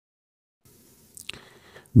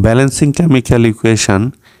Balancing chemical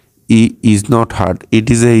equation is not hard. It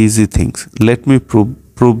is a easy thing. Let me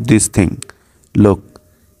prove this thing. Look,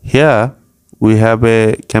 here we have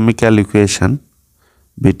a chemical equation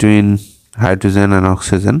between hydrogen and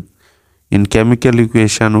oxygen. In chemical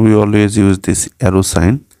equation, we always use this arrow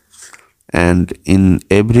sign, and in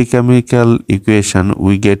every chemical equation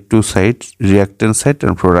we get two sides, reactant side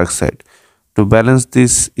and product side. To balance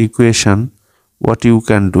this equation, what you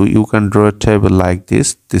can do, you can draw a table like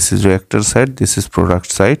this. This is reactant side, this is product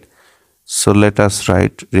side. So let us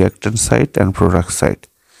write reactant side and product side.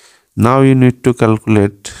 Now you need to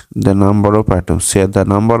calculate the number of atoms. Here the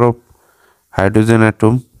number of hydrogen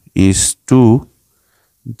atom is 2.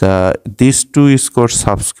 This 2 is called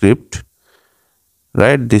subscript,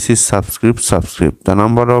 right? This is subscript. The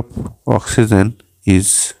number of oxygen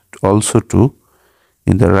is also 2.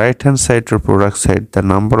 In the right hand side or product side, the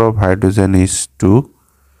number of hydrogen is 2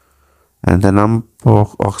 and the number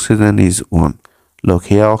of oxygen is 1. Look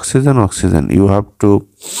here, oxygen, you have to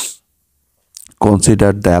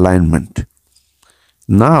consider the alignment.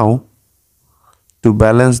 Now to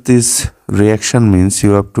balance this reaction means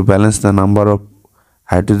you have to balance the number of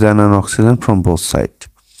hydrogen and oxygen from both sides.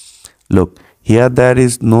 Look, here there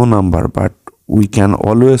is no number, but we can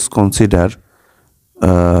always consider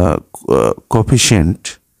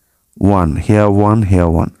coefficient 1. Here 1, here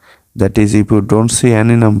 1. That is, if you don't see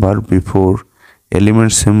any number before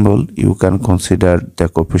element symbol, you can consider the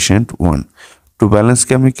coefficient 1. To balance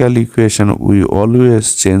chemical equation, we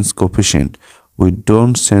always change coefficient. We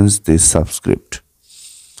don't change this subscript.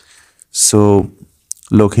 So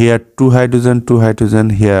look here, 2 hydrogen,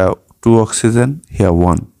 here 2 oxygen, here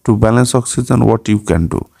 1. To balance oxygen, what you can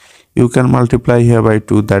do? You can multiply here by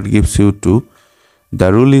 2, that gives you 2.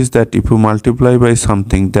 The rule is that if you multiply by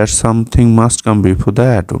something, that something must come before the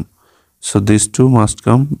atom. So this 2 must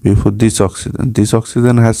come before this oxygen. This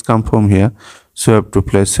oxygen has come from here, so you have to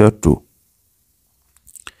place here 2.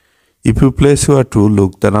 If you place here 2,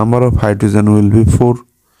 look, the number of hydrogen will be 4.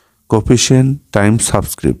 Coefficient times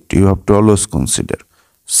subscript, you have to always consider.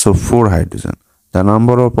 So 4 hydrogen. The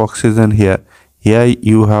number of oxygen here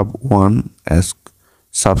you have 1 as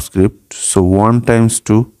subscript. So 1 times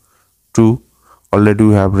 2, 2. Already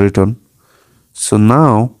we have written. So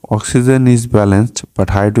now oxygen is balanced, but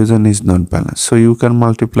hydrogen is not balanced. So you can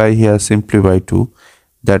multiply here simply by 2.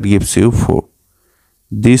 That gives you 4.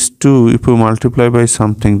 These 2, if you multiply by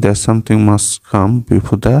something, that something must come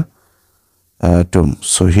before the atom.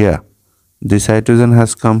 So here, this hydrogen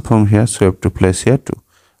has come from here, so you have to place here 2.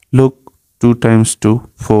 Look, 2 times 2,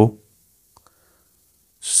 4.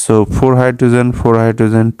 So 4 hydrogen,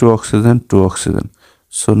 2 oxygen, 2 oxygen.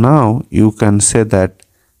 So now you can say that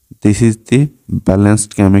this is the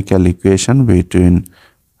balanced chemical equation between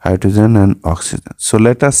hydrogen and oxygen. So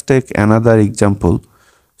let us take another example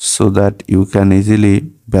so that you can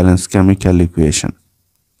easily balance chemical equation.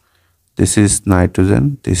 This is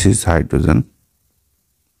nitrogen, this is hydrogen.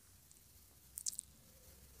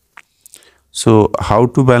 So how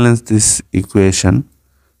to balance this equation?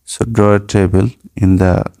 So draw a table.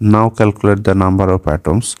 Now calculate the number of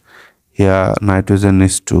atoms. Here nitrogen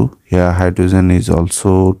is 2, here hydrogen is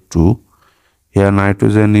also 2, here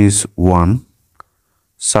nitrogen is 1,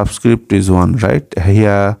 subscript is 1, right?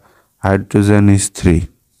 Here hydrogen is 3.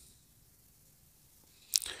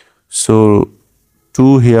 So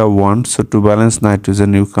 2, here 1. So to balance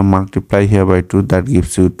nitrogen, you can multiply here by 2, that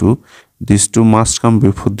gives you 2. These 2 must come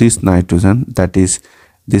before this nitrogen, that is,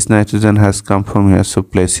 this nitrogen has come from here, so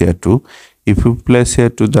place here 2. If you place here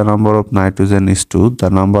 2, the number of nitrogen is 2, the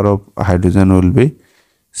number of hydrogen will be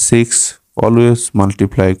 6. Always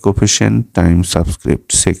multiply coefficient times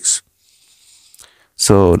subscript, 6.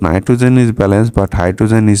 So nitrogen is balanced, but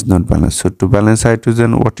hydrogen is not balanced. So to balance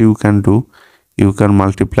hydrogen, what you can do? You can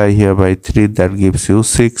multiply here by 3, that gives you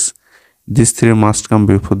 6. This 3 must come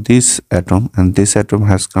before this atom, and this atom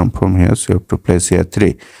has come from here, so you have to place here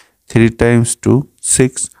 3. 3 times 2,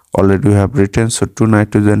 6. Already we have written. So 2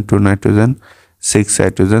 nitrogen, 6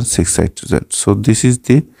 hydrogen, 6 hydrogen. So this is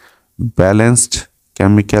the balanced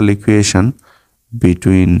chemical equation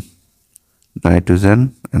between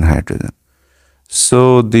nitrogen and hydrogen.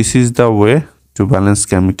 So this is the way to balance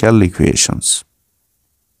chemical equations.